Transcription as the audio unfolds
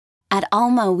At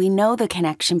Alma, we know the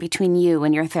connection between you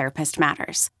and your therapist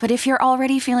matters. But if you're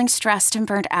already feeling stressed and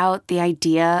burnt out, the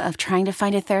idea of trying to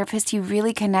find a therapist you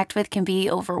really connect with can be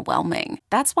overwhelming.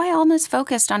 That's why Alma's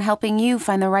focused on helping you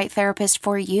find the right therapist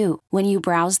for you. When you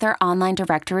browse their online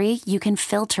directory, you can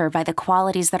filter by the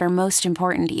qualities that are most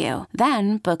important to you.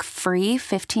 Then book free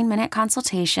 15-minute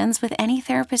consultations with any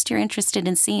therapist you're interested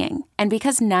in seeing. And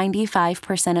because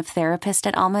 95% of therapists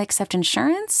at Alma accept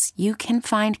insurance, you can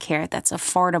find care that's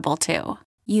affordable too.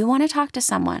 You want to talk to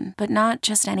someone, but not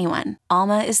just anyone.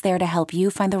 Alma is there to help you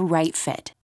find the right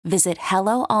fit. Visit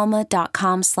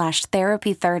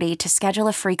helloalma.com/therapy30 to schedule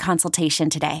a free consultation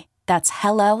today. That's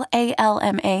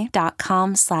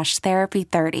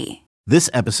helloalma.com/therapy30.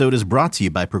 This episode is brought to you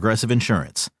by Progressive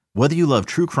Insurance. Whether you love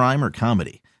true crime or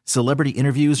comedy, celebrity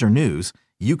interviews or news,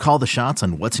 you call the shots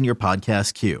on what's in your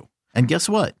podcast queue. And guess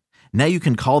what? Now you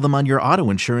can call them on your auto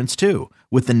insurance too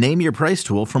with the Name Your Price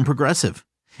tool from Progressive.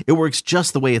 It works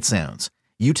just the way it sounds.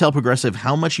 You tell Progressive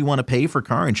how much you want to pay for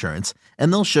car insurance,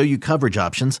 and they'll show you coverage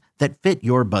options that fit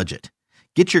your budget.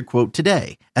 Get your quote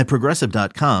today at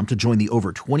Progressive.com to join the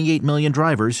over 28 million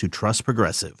drivers who trust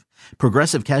Progressive.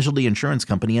 Progressive Casualty Insurance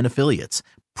Company and Affiliates.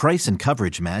 Price and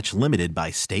coverage match limited by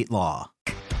state law.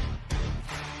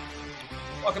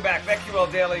 Welcome back. BetQL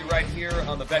Daily right here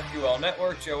on the BetQL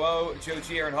Network. Joe O, Joe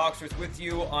G, Aaron Hawksworth with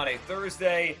you on a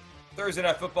Thursday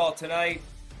Night Football tonight.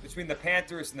 Between the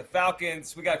Panthers and the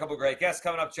Falcons, we got a couple of great guests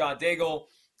coming up, John Daigle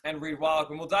and Reed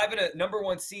Wallach. And we'll dive into number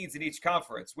one seeds in each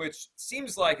conference, which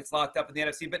seems like it's locked up in the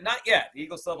NFC, but not yet. The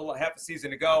Eagles still have half a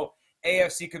season to go.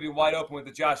 AFC could be wide open with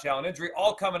the Josh Allen injury.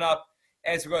 All coming up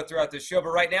as we go throughout this show. But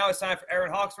right now, it's time for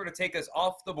Aaron Hawksworth to take us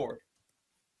off the board.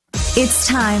 It's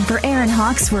time for Aaron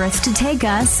Hawksworth to take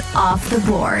us off the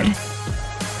board.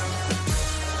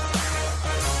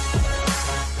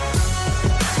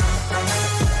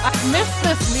 I missed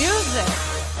this music.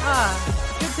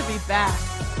 Good to be back.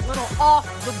 A little off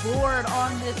the board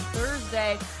on this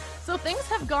Thursday. So things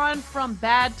have gone from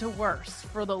bad to worse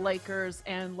for the Lakers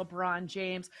and LeBron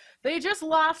James. They just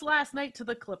lost last night to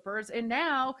the Clippers, and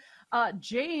now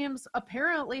James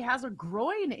apparently has a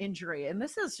groin injury, and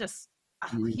this is just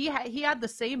he had the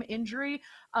same injury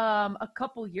a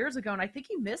couple years ago, and I think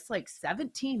he missed like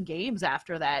 17 games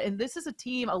after that. And this is a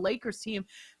Lakers team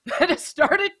that has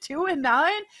started 2-9,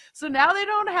 so now they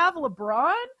don't have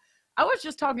LeBron. I was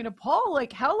just talking to Paul,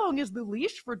 like, how long is the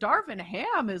leash for Darvin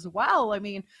Ham as well? I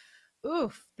mean,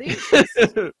 oof, things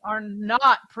are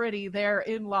not pretty there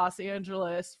in Los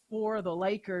Angeles for the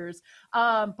Lakers.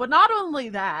 But not only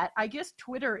that, I guess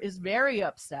Twitter is very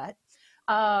upset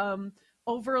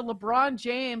over LeBron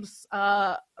James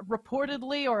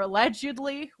reportedly or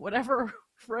allegedly, whatever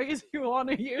phrase you want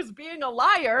to use, being a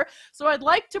liar. So I'd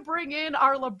like to bring in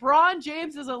our LeBron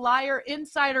James is a liar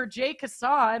insider, Jake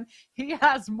Hassan. He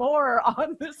has more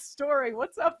on this story.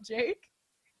 What's up, Jake?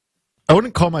 I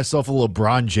wouldn't call myself a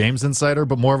LeBron James insider,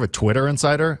 but more of a Twitter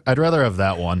insider. I'd rather have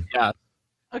that one. Yeah.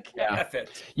 Okay.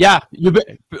 Yeah.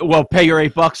 Well, pay your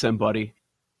 $8 then, buddy.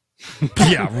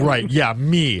 Yeah, right. Yeah,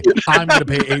 me. I'm going to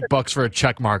pay $8 for a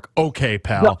check mark. Okay,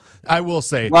 pal. No. I will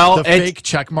say, the fake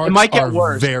check marks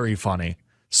are very funny.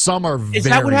 Some are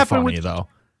very funny, though.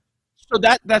 So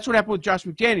that's what happened with Josh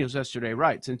McDaniels yesterday,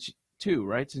 right? Since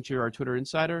you're our Twitter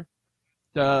insider.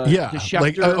 The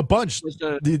like a bunch.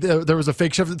 There was a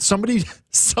fake chef. Somebody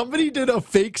did a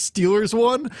fake Steelers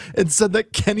one and said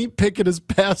that Kenny Pickett has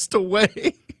passed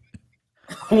away.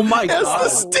 Oh my God!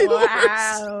 As the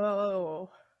Steelers. Wow.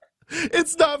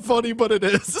 It's not funny, but it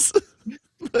is.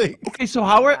 Okay, so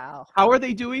how are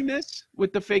they doing this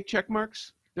with the fake check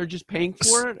marks? They're just paying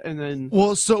for it, and then.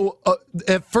 Well, so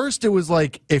at first it was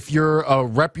like if you're a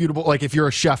reputable, like if you're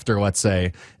a Schefter, let's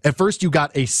say. At first you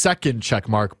got a second check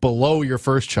mark below your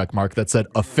first check mark that said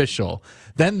official.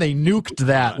 Then they nuked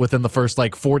that within the first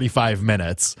like 45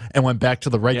 minutes and went back to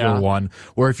the regular one.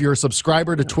 Where if you're a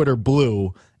subscriber to Twitter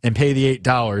Blue and pay the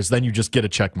 $8, then you just get a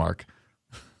check mark.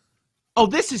 Oh,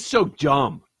 this is so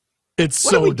dumb. It's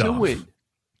what so are we dumb. Doing?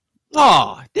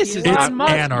 Oh, this is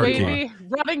anarchy. Baby,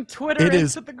 running Twitter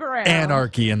into the ground.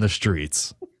 Anarchy in the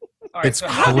streets. Right, it's so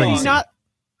how crazy. did he not?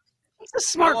 He's a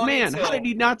smart man. How did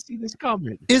he not see this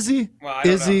coming? Is he? Well,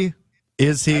 Is he?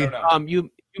 You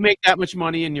make that much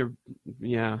money and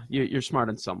you're smart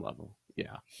on some level.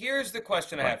 Yeah. Here's the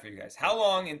question I have for you guys. How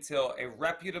long until a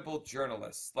reputable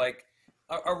journalist, like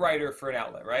a writer for an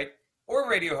outlet, right? Or a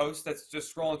radio host that's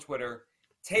just scrolling Twitter,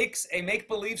 takes a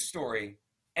make-believe story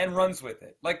and runs with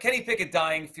it. Like Kenny Pickett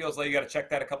dying feels like you got to check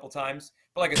that a couple times.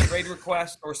 But like a trade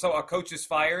request or so a coach is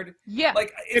fired. Yeah.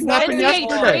 Like it's It not happened been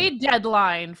NBA trade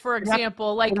deadline, for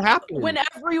example, like happened? when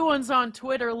everyone's on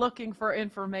Twitter looking for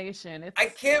information. I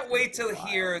can't wait to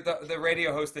hear the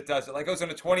radio host that does it. Like goes on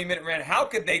a 20-minute rant. How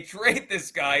could they trade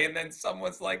this guy? And then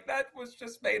someone's like, that was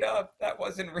just made up. That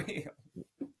wasn't real.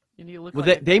 And you look Well,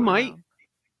 like they might.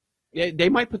 Yeah, they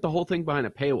might put the whole thing behind a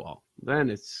paywall. Then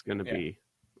it's going to be,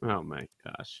 oh my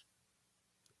gosh,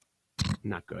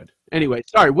 not good. Anyway,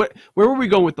 sorry. Where were we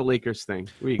going with the Lakers thing?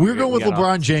 We were going with got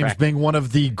LeBron off James track. being one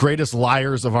of the greatest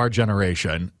liars of our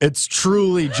generation. It's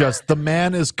truly just the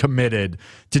man is committed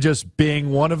to just being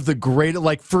one of the great,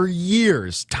 like for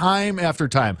years, time after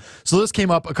time. So this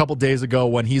came up a couple days ago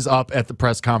when he's up at the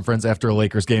press conference after a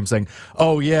Lakers game saying,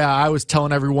 "Oh yeah, I was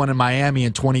telling everyone in Miami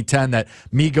in 2010 that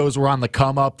Migos were on the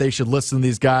come up. They should listen to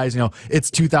these guys. You know,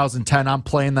 it's 2010. I'm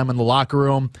playing them in the locker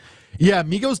room." Yeah,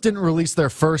 Migos didn't release their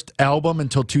first album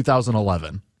until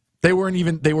 2011. They were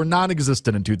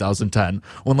non-existent in 2010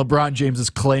 when LeBron James is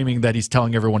claiming that he's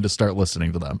telling everyone to start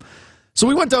listening to them. So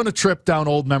we went down a trip down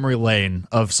old memory lane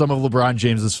of some of LeBron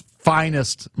James's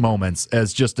finest moments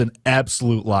as just an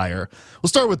absolute liar. We'll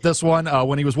start with this one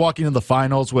when he was walking in the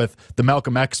finals with the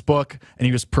Malcolm X book, and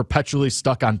he was perpetually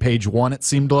stuck on page 1, it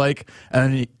seemed like, and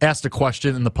then he asked a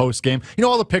question in the post game. You know,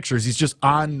 all the pictures, he's just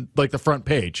on like the front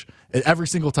page every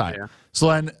single time. Yeah. So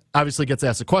then obviously gets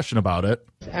asked a question about it.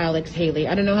 Alex Haley,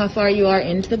 I don't know how far you are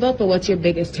into the book, but what's your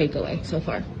biggest takeaway so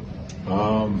far?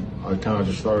 I kind of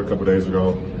just started a couple days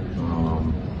ago.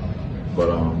 But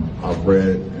I've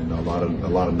read and a lot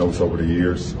of notes over the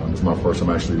years. This is my first time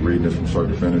actually reading this from start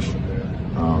to finish.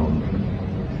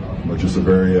 But just a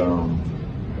very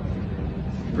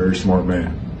smart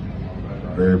man.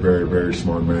 Very, very, very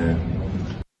smart man.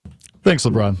 Thanks,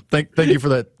 LeBron. Thank you for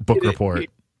that book report.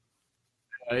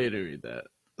 I didn't read that.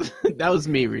 That was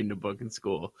me reading the book in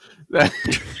school. That's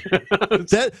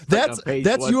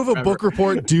you have a book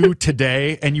report due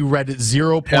today, and you read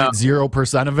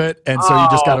 0.0% of it, and so you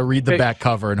just got to read the back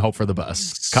cover and hope for the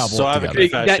best. So I have a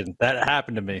confession that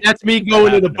happened to me. That's me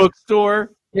going to the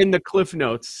bookstore in the Cliff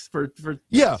Notes for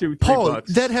 $2-3 Paul,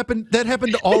 bucks. that happened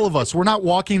to all of us. We're not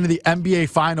walking to the NBA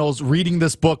Finals reading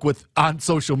this book on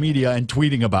social media and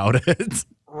tweeting about it.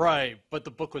 Right, but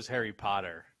the book was Harry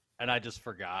Potter, and I just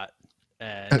forgot.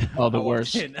 And the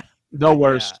worst. The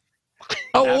worst. Yeah.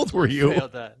 How old were you?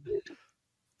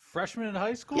 Freshman in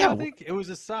high school, Yeah. I think. It was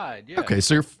a side. Yeah. Okay,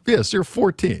 so you're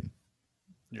 14.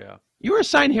 Yeah. You were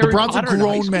assigned Harry LeBron's Potter a in high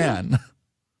grown school? man.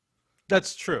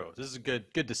 That's true. This is a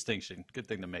good distinction. Good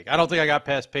thing to make. I don't think I got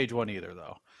past page 1 either,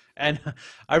 though. And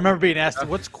I remember being asked,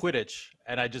 "What's Quidditch?"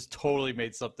 And I just totally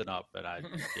made something up. And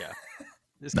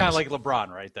it's kind of like LeBron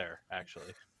right there,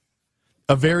 actually.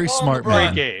 A very smart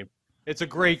man. Great game. It's a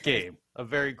great game. A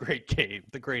very great game.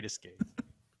 The greatest game.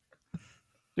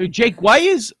 Dude, Jake, why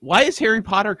is Harry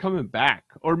Potter coming back?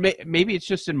 Or maybe it's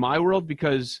just in my world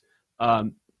because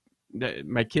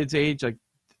my kids' age, like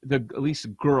at least the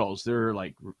girls, they're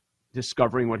like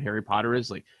discovering what Harry Potter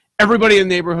is. Like everybody in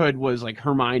the neighborhood was like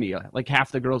Hermione, like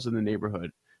half the girls in the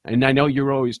neighborhood. And I know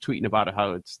you're always tweeting about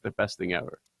how it's the best thing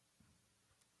ever.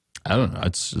 I don't know.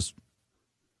 It's just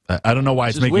I don't know why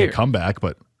it's making weird. a comeback,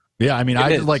 but yeah, I mean,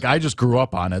 I just grew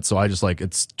up on it, so I just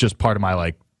it's just part of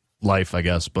my life, I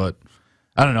guess. But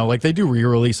I don't know, they do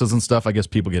re-releases and stuff. I guess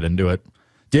people get into it.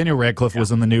 Daniel Radcliffe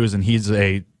was in the news, and he's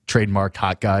a trademarked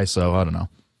hot guy, so I don't know.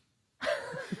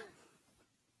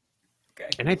 Okay.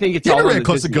 And I think it's Daniel all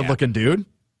Radcliffe's a good-looking dude.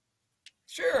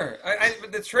 Sure.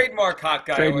 But the trademark hot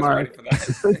guy, Trademark. I was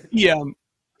ready for that. Yeah.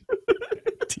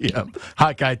 TM.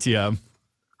 Hot guy TM.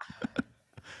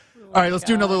 All right, let's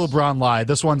do another LeBron lie.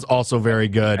 This one's also very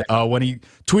good. When he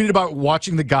tweeted about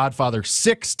watching The Godfather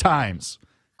 6 times,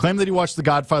 claimed that he watched The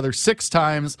Godfather 6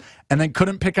 times, and then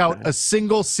couldn't pick out a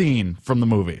single scene from the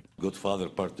movie. Godfather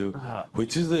Part 2,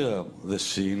 which is the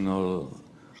scene or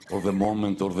the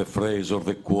moment or the phrase or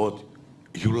the quote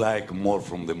you like more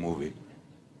from the movie?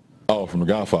 Oh, from The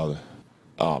Godfather.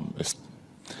 It's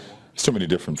too many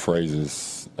different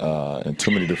phrases and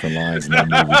too many different lines in that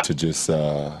movie to just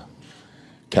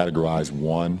categorize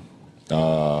one.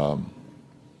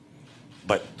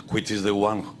 But which is the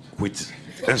one which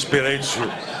inspires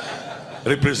you,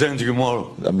 represents you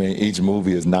more? I mean, each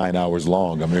movie is 9 hours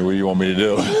long. I mean, what do you want me to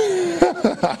do?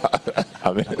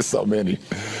 I mean, there's so many.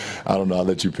 I don't know. I'll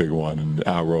let you pick one, and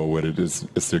I'll roll with it.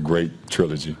 It's a great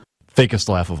trilogy. Fakest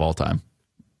laugh of all time.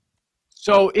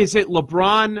 So is it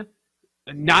LeBron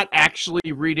not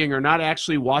actually reading or not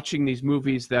actually watching these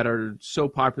movies that are so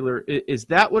popular? Is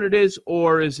that what it is?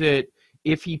 Or is it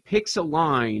if he picks a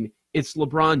line it's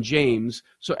LeBron James,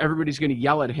 so everybody's going to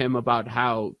yell at him about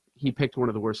how he picked one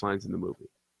of the worst lines in the movie,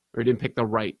 or didn't pick the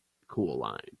right cool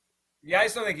line. Yeah, I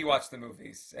just don't think he watched the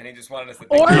movies, and he just wanted us to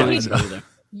think.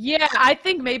 Yeah, I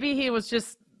think maybe he was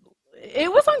just.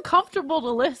 It was uncomfortable to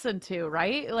listen to,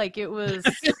 right? Like it was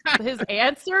his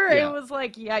answer. Yeah. It was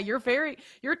like, yeah,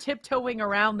 you're tiptoeing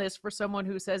around this for someone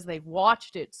who says they've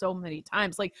watched it so many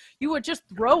times. Like you would just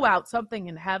throw out something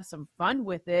and have some fun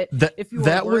with it. If you were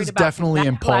that worried was about definitely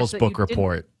in Paul's book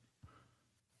report.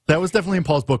 That was definitely in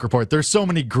Paul's book report. There's so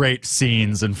many great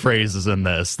scenes and phrases in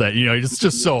this that, it's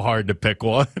just so hard to pick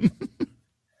one.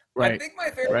 Right. I think my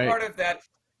favorite part of that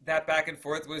back and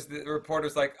forth was the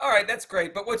reporter's like, all right, that's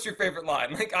great, but what's your favorite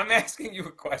line? Like, I'm asking you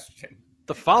a question.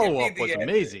 The follow-up was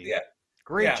amazing. Yeah.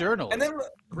 Great journalist. And then,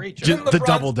 great journalist. The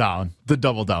double down. The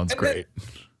double down's great.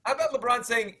 How about LeBron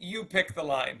saying, you pick the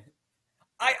line?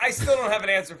 I still don't have an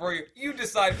answer for you. You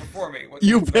decide before me.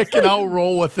 You pick and I'll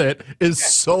roll with it is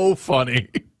so funny.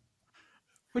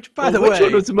 Which, by the way, which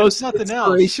one was the most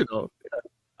inspirational?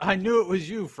 I knew it was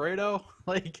you, Fredo.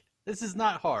 Like, this is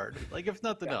not hard. Like, if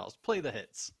nothing else, play the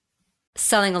hits.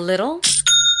 Selling a little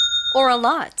or a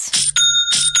lot?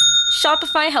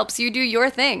 Shopify helps you do your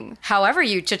thing, however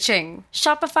you cha-ching.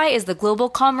 Shopify is the global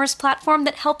commerce platform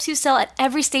that helps you sell at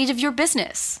every stage of your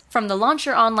business. From the launch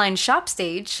your online shop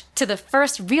stage, to the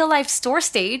first real-life store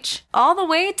stage, all the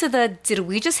way to the did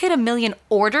we just hit 1 million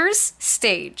orders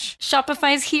stage.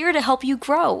 Shopify's here to help you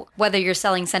grow. Whether you're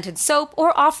selling scented soap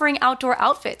or offering outdoor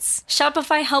outfits,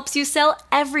 Shopify helps you sell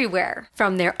everywhere.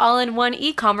 From their all-in-one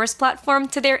e-commerce platform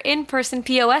to their in-person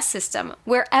POS system,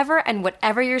 wherever and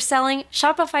whatever you're selling,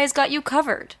 Shopify's got you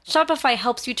covered. Shopify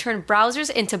helps you turn browsers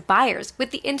into buyers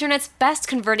with the internet's best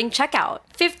converting checkout.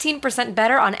 15%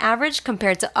 better on average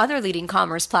compared to other leading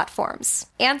commerce platforms.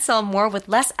 And sell more with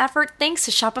less effort thanks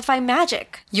to Shopify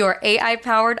Magic, your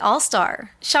AI-powered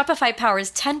all-star. Shopify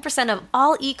powers 10% of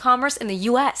all e-commerce in the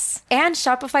US. And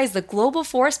Shopify is the global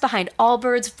force behind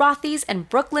Allbirds, Rothy's, and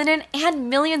Brooklinen, and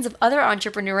millions of other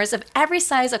entrepreneurs of every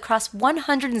size across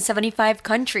 175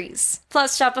 countries.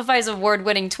 Plus, Shopify's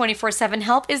award-winning 24/7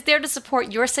 help is there to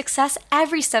support your success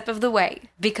every step of the way.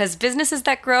 Because businesses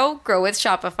that grow with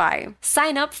Shopify.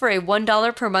 Sign up for a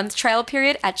 $1 per month trial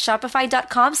period at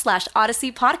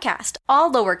shopify.com/Odyssey Podcast,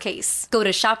 all lowercase. Go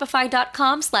to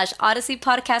shopify.com/Odyssey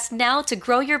Podcast now to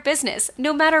grow your business,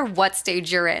 no matter what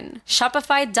stage you're in.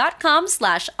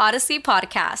 Shopify.com/Odyssey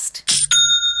Podcast.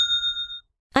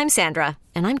 I'm Sandra,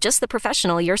 and I'm just the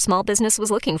professional your small business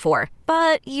was looking for.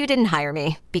 But you didn't hire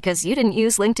me because you didn't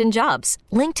use LinkedIn Jobs.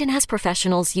 LinkedIn has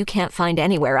professionals you can't find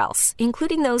anywhere else,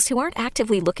 including those who aren't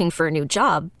actively looking for a new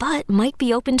job, but might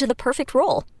be open to the perfect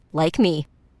role, like me.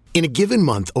 In a given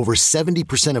month, over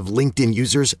 70% of LinkedIn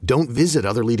users don't visit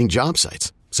other leading job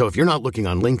sites. So if you're not looking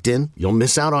on LinkedIn, you'll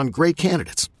miss out on great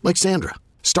candidates like Sandra.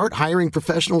 Start hiring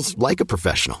professionals like a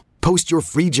professional. Post your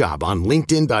free job on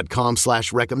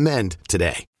linkedin.com/recommend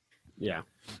today. Yeah.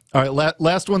 All right,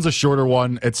 last one's a shorter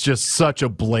one. It's just such a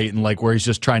blatant, like, where he's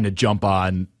just trying to jump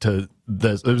on to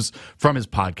this. It was from his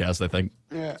podcast, I think.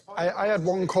 Yeah, I had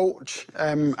one coach,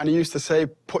 and he used to say,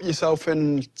 put yourself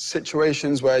in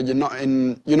situations where you're not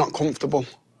comfortable.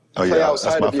 Oh, Play yeah,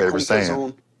 outside that's my of your favorite comfort saying.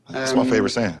 zone. That's my favorite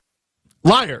saying.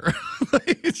 Liar.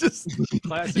 It's just,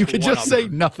 you could just say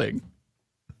nothing.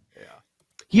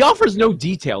 He offers no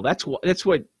detail. That's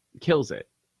what kills it.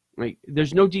 Right?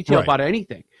 There's no detail about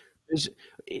anything.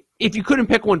 If you couldn't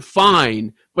pick one,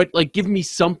 fine, but like, give me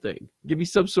something. Give me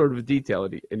some sort of detail,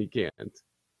 and he can't.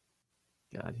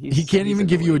 God, he can't even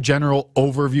give you a general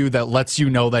overview that lets you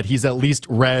know that he's at least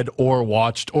read or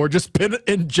watched or just been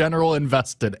in general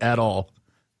invested at all.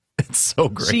 It's so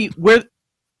great. See, where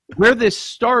this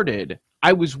started,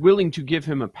 I was willing to give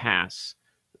him a pass.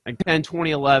 Like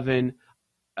 2011,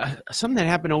 something that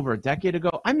happened over a decade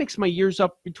ago. I mixed my years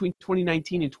up between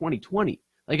 2019 and 2020.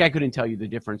 Like, I couldn't tell you the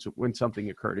difference when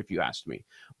something occurred if you asked me.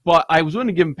 But I was willing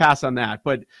to give him a pass on that.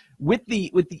 But with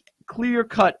the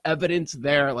clear-cut evidence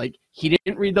there, like, he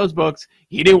didn't read those books,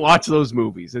 he didn't watch those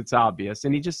movies. It's obvious.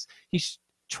 And he's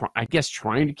I guess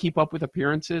trying to keep up with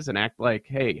appearances and act like,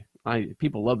 hey,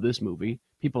 people love this movie,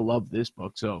 people love this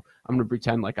book, so I'm going to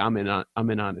pretend like I'm in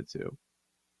on it too.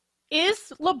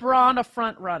 Is LeBron a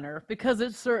front runner? Because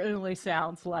it certainly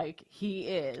sounds like he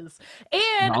is.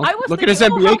 And well, I was look thinking, at his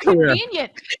NBA how career.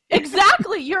 Convenient.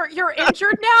 Exactly. You're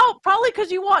injured now, probably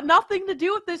because you want nothing to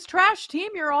do with this trash team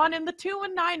you're on in the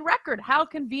 2-9 record. How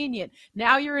convenient.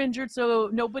 Now you're injured, so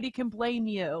nobody can blame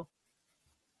you.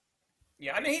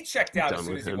 Yeah, I mean, he checked out as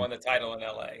soon as he won the title in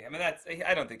LA. I mean,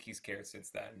 I don't think he's cared since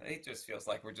then. He just feels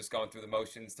like we're just going through the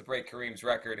motions to break Kareem's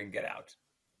record and get out.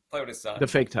 Play with his son. The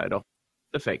fake title.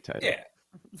 Yeah.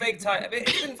 fake time. I mean,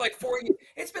 it's been like 4 years.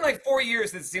 It's been like 4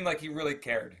 years that it seemed like he really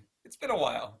cared. It's been a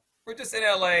while. We're just in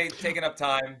LA taking up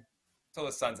time until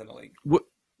the Suns in the league.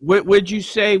 Would you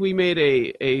say we made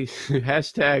a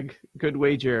hashtag good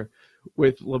wager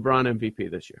with LeBron MVP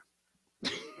this year?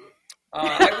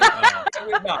 I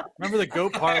would not. Remember the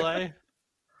GOAT parlay?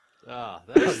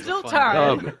 There's still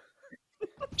time.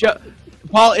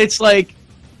 Paul, it's like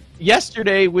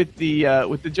yesterday with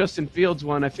the Justin Fields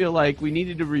one. I feel like we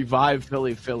needed to revive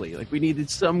Philly. Like we needed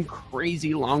some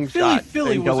crazy long shot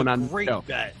Philly thing was going a on. great No.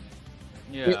 bet.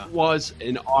 Yeah. It was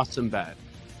an awesome bet.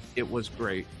 It was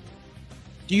great.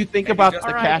 Do you think about the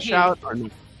cash out or no?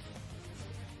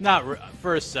 Not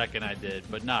for a second I did,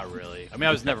 but not really. I mean,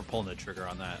 I was never pulling the trigger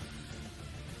on that.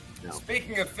 No.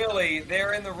 Speaking of Philly,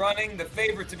 they're in the running, the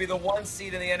favorite to be the 1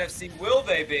 seed in the NFC. Will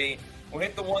they be? We'll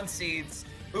hit the 1 seeds.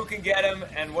 Who can get them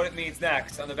and what it means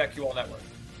next on the BetQL Network.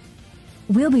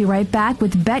 We'll be right back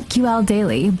with BetQL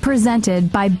Daily,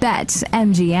 presented by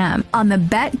BetMGM on the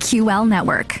BetQL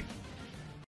Network.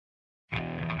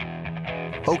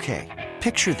 Okay,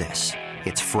 picture this.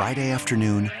 It's Friday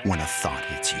afternoon when a thought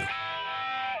hits you.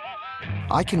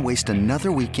 I can waste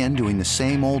another weekend doing the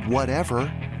same old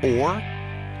whatever, or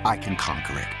I can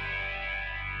conquer it.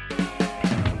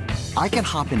 I can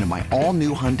hop into my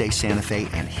all-new Hyundai Santa Fe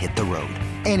and hit the road.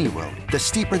 Any road. The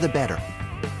steeper, the better.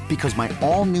 Because my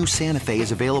all-new Santa Fe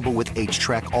is available with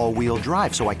H-Track all-wheel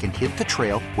drive, so I can hit the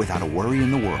trail without a worry in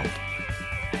the world.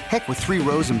 Heck, with 3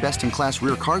 rows and best-in-class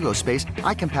rear cargo space,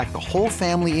 I can pack the whole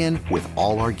family in with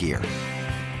all our gear.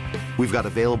 We've got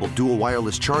available dual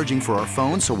wireless charging for our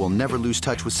phones, so we'll never lose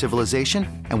touch with civilization,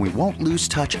 and we won't lose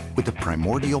touch with the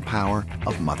primordial power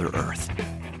of Mother Earth.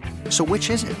 So which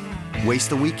is it? Waste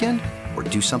the weekend or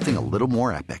do something a little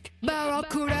more epic?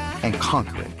 And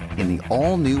conquer it in the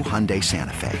all-new Hyundai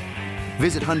Santa Fe.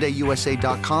 Visit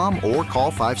HyundaiUSA.com or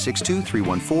call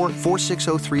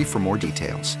 562-314-4603 for more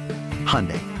details.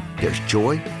 Hyundai, there's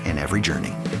joy in every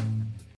journey.